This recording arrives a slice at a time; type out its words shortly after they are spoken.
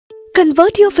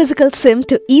Convert your physical SIM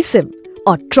to eSIM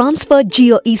or transfer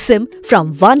Jio eSIM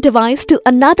from one device to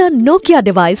another Nokia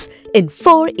device in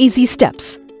 4 easy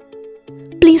steps.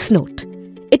 Please note,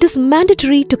 it is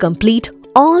mandatory to complete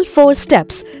all 4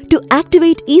 steps to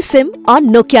activate eSIM on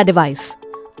Nokia device.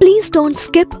 Please don't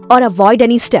skip or avoid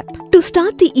any step. To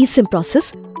start the eSIM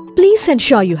process, please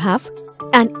ensure you have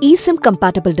an eSIM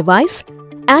compatible device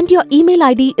and your email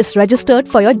ID is registered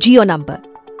for your Jio number.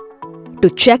 To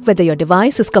check whether your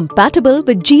device is compatible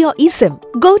with Jio eSIM,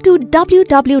 go to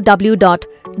www.jio.com.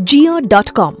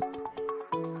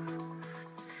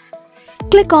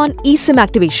 Click on eSIM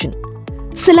activation.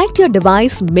 Select your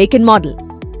device make and model.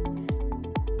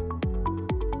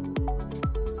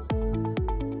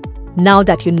 Now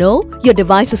that you know your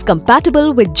device is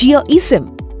compatible with Jio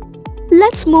eSIM,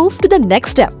 let's move to the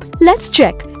next step. Let's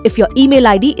check if your email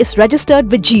ID is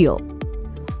registered with Jio.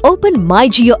 Open My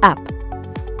Jio app.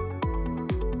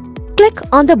 Click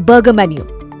on the burger menu.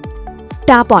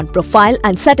 Tap on Profile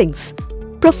and Settings.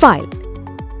 Profile.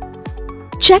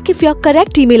 Check if your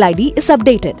correct email ID is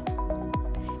updated.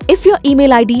 If your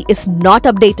email ID is not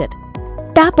updated,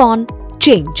 tap on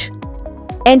Change.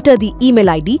 Enter the email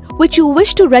ID which you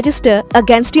wish to register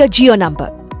against your Jio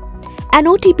number. An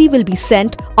OTP will be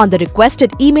sent on the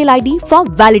requested email ID for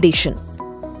validation.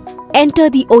 Enter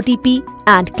the OTP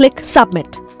and click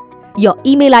Submit. Your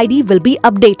email ID will be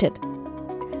updated.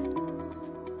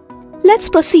 Let's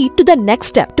proceed to the next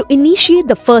step. To initiate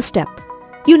the first step,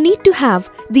 you need to have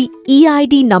the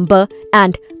EID number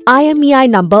and IMEI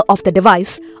number of the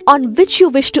device on which you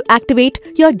wish to activate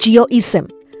your Jio eSIM.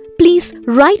 Please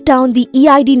write down the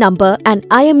EID number and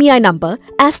IMEI number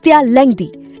as they are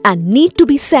lengthy and need to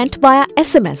be sent via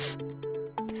SMS.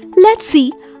 Let's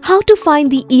see how to find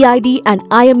the EID and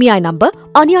IMEI number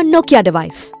on your Nokia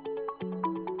device.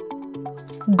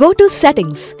 Go to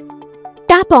Settings.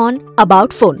 Tap on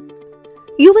About Phone.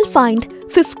 You will find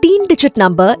 15-digit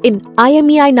number in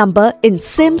IMEI number in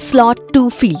SIM slot 2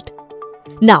 field.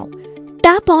 Now,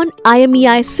 tap on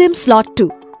IMEI SIM slot 2.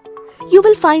 You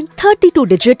will find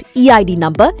 32-digit EID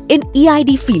number in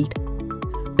EID field.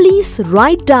 Please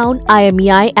write down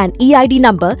IMEI and EID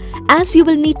number as you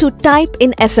will need to type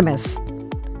in SMS.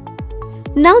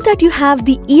 Now that you have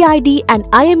the EID and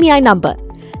IMEI number,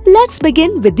 let's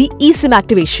begin with the eSIM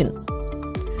activation.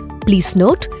 Please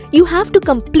note, you have to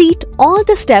complete all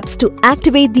the steps to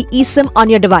activate the eSIM on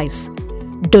your device.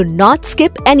 Do not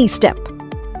skip any step.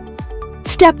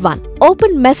 Step 1.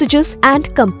 Open Messages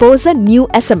and compose a new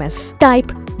SMS.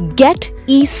 Type Get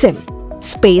eSIM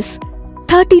space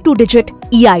 32-digit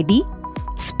EID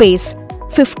space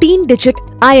 15-digit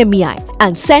IMEI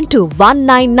and send to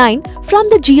 199 from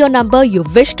the Jio number you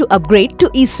wish to upgrade to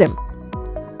eSIM.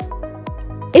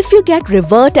 If you get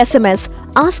revert SMS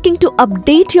asking to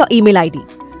update your email ID,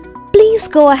 please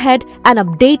go ahead and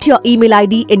update your email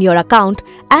ID in your account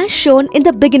as shown in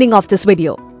the beginning of this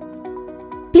video.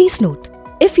 Please note,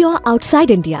 if you are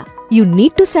outside India, you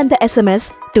need to send the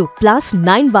SMS to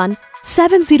 +91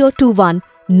 7021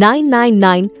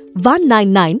 999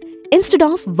 199 instead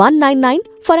of 199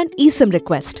 for an eSIM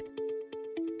request.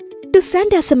 To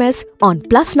send SMS on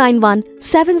 +91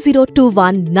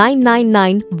 7021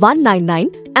 999 199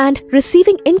 and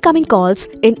receiving incoming calls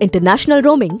in international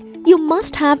roaming, you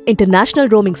must have international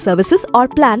roaming services or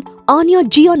plan on your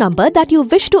Jio number that you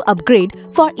wish to upgrade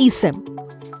for eSIM.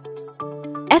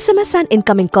 SMS and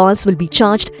incoming calls will be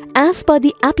charged as per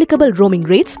the applicable roaming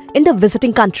rates in the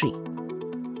visiting country.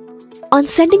 On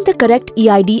sending the correct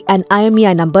EID and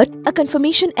IMEI number, a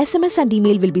confirmation SMS and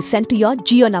email will be sent to your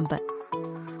Jio number.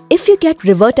 If you get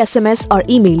revert SMS or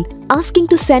email asking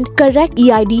to send correct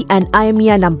EID and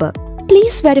IMEI number,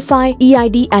 please verify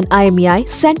EID and IMEI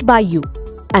sent by you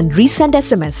and resend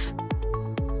SMS.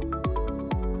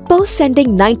 Post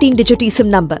sending 19-digit eSIM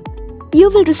number. You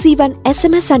will receive an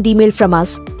SMS and email from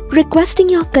us requesting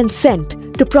your consent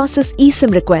to process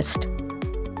eSIM request.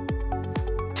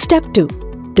 Step 2.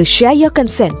 To share your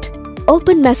consent,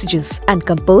 open Messages and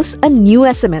compose a new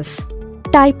SMS.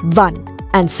 Type 1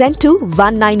 and send to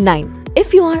 199.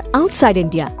 If you are outside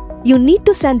India, you need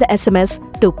to send the SMS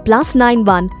to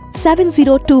 +91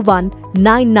 7021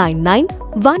 999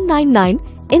 199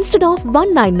 instead of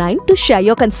 199 to share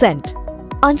your consent.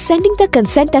 On sending the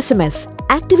consent SMS,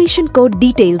 activation code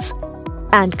details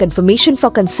and confirmation for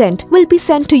consent will be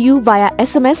sent to you via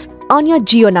SMS on your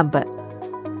Jio number.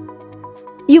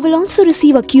 You will also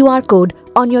receive a QR code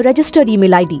on your registered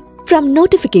email ID from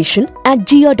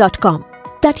notification@jio.com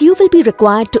that you will be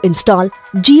required to install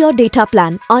Jio data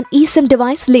plan on eSIM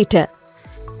device later.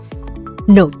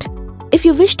 Note: if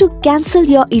you wish to cancel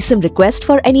your eSIM request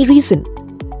for any reason,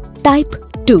 type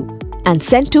 2 and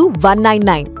send to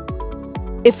 199.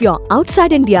 If you're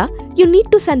outside India, you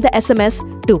need to send the SMS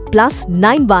to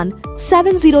 +91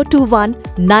 7021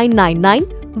 999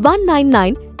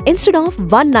 199 instead of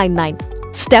 199.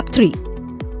 Step 3.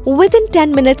 Within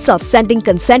 10 minutes of sending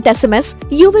consent SMS,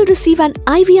 you will receive an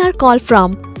IVR call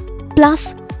from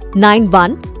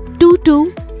 +91 22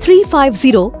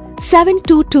 350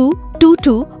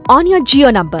 72222 on your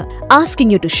Jio number,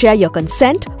 asking you to share your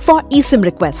consent for eSIM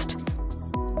request.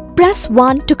 Press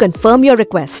 1 to confirm your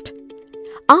request.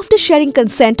 After sharing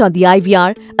consent on the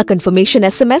IVR, a confirmation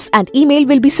SMS and email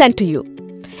will be sent to you.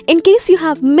 In case you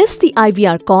have missed the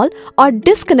IVR call or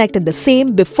disconnected the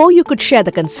same before you could share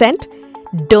the consent,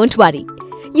 don't worry.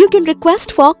 You can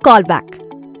request for callback.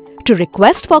 To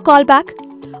request for callback,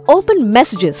 open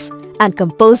Messages and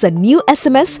compose a new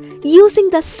SMS using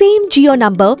the same Jio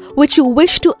number which you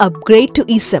wish to upgrade to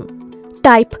eSIM.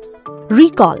 Type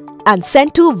recall and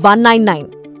send to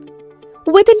 199.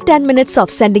 Within 10 minutes of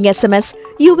sending SMS,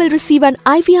 you will receive an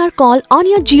IVR call on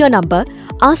your Jio number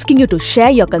asking you to share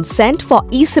your consent for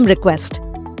eSIM request.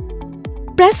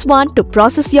 Press 1 to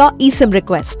process your eSIM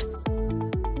request.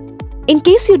 In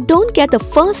case you don't get the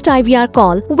first IVR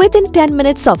call within 10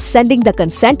 minutes of sending the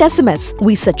consent SMS,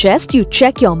 we suggest you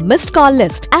check your missed call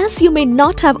list, as you may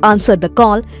not have answered the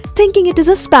call thinking it is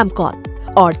a spam call.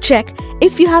 Or check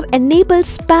if you have enabled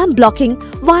spam blocking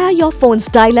via your phone's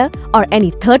dialer or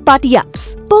any third-party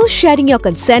apps. Post sharing your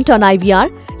consent on IVR,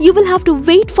 you will have to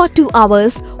wait for 2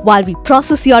 hours while we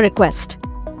process your request.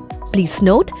 Please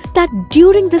note that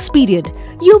during this period,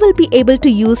 you will be able to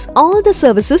use all the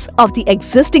services of the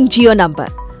existing Jio number.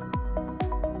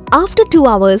 After 2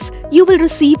 hours, you will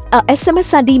receive a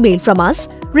SMS and email from us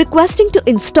requesting to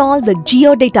install the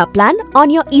Jio data plan on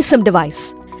your eSIM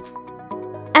device.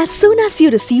 As soon as you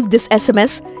receive this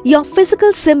SMS, your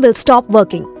physical SIM will stop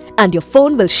working and your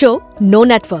phone will show no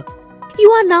network. You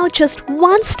are now just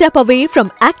one step away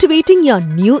from activating your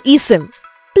new eSIM.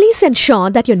 Please ensure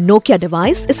that your Nokia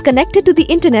device is connected to the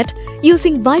internet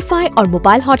using Wi-Fi or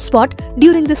mobile hotspot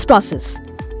during this process.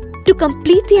 To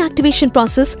complete the activation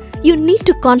process, you need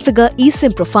to configure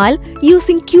eSIM profile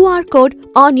using QR code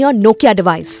on your Nokia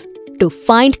device. To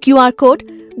find QR code,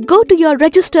 go to your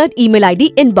registered email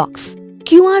ID inbox.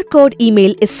 QR code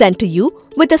email is sent to you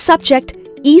with the subject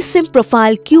eSIM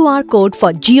profile QR code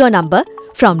for Jio number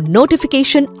from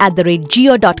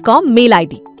notification@jio.com mail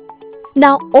ID.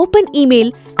 Now open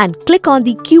email and click on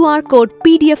the QR code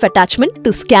PDF attachment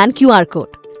to scan QR code.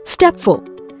 Step 4.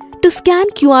 To scan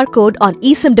QR code on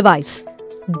eSIM device,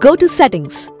 go to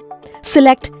Settings.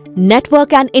 Select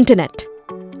Network and Internet.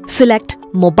 Select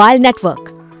Mobile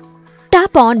Network.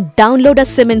 Tap on Download a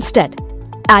SIM instead.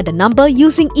 Add a number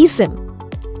using eSIM.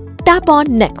 Tap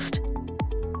on Next.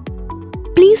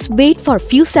 Please wait for a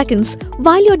few seconds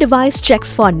while your device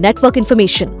checks for network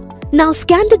information. Now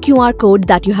scan the QR code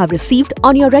that you have received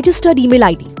on your registered email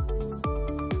ID.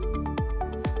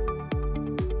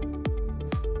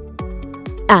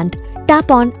 And tap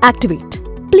on Activate.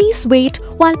 Please wait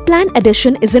while plan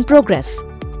addition is in progress.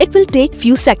 It will take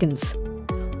few seconds.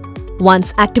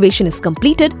 Once activation is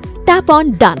completed, tap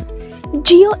on Done.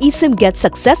 Jio eSIM gets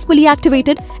successfully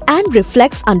activated and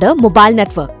reflects under Mobile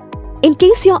Network. In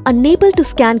case you're unable to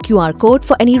scan QR code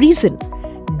for any reason,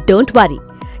 don't worry.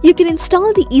 You can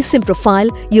install the eSIM profile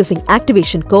using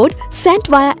activation code sent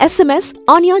via SMS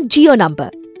on your Jio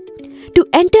number. To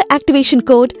enter activation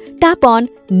code, tap on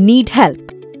Need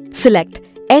Help. Select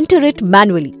Enter it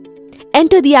manually.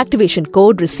 Enter the activation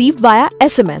code received via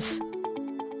SMS.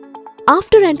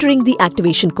 After entering the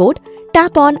activation code,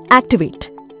 tap on Activate.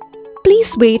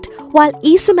 Please wait while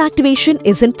eSIM activation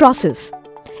is in process.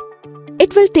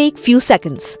 It will take few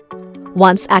seconds.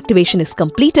 Once activation is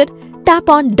completed, tap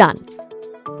on Done.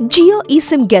 Jio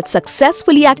eSIM gets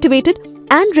successfully activated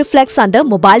and reflects under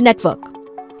Mobile Network.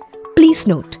 Please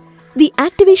note, the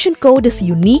activation code is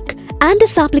unique and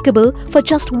is applicable for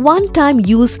just one-time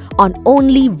use on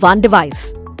only one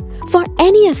device. For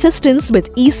any assistance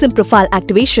with eSIM profile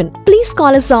activation, please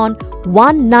call us on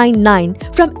 199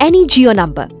 from any Jio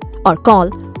number or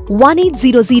call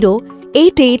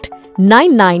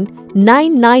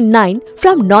 1800-8899-999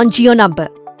 from non-Jio number.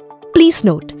 Please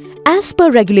note, as per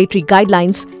regulatory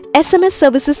guidelines, SMS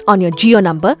services on your Jio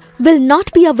number will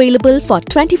not be available for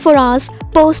 24 hours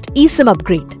post eSIM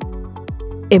upgrade.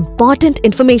 Important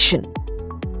information.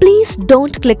 Please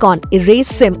don't click on Erase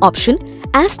SIM option,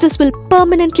 as this will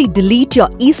permanently delete your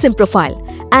eSIM profile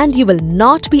and you will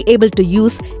not be able to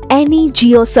use any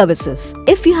Jio services.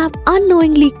 If you have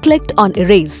unknowingly clicked on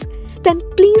Erase, then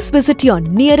please visit your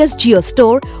nearest Jio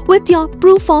store with your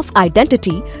proof of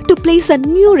identity to place a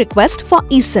new request for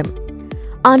eSIM.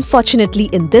 Unfortunately,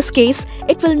 in this case,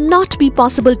 it will not be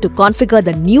possible to configure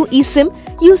the new eSIM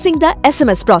using the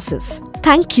SMS process.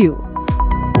 Thank you.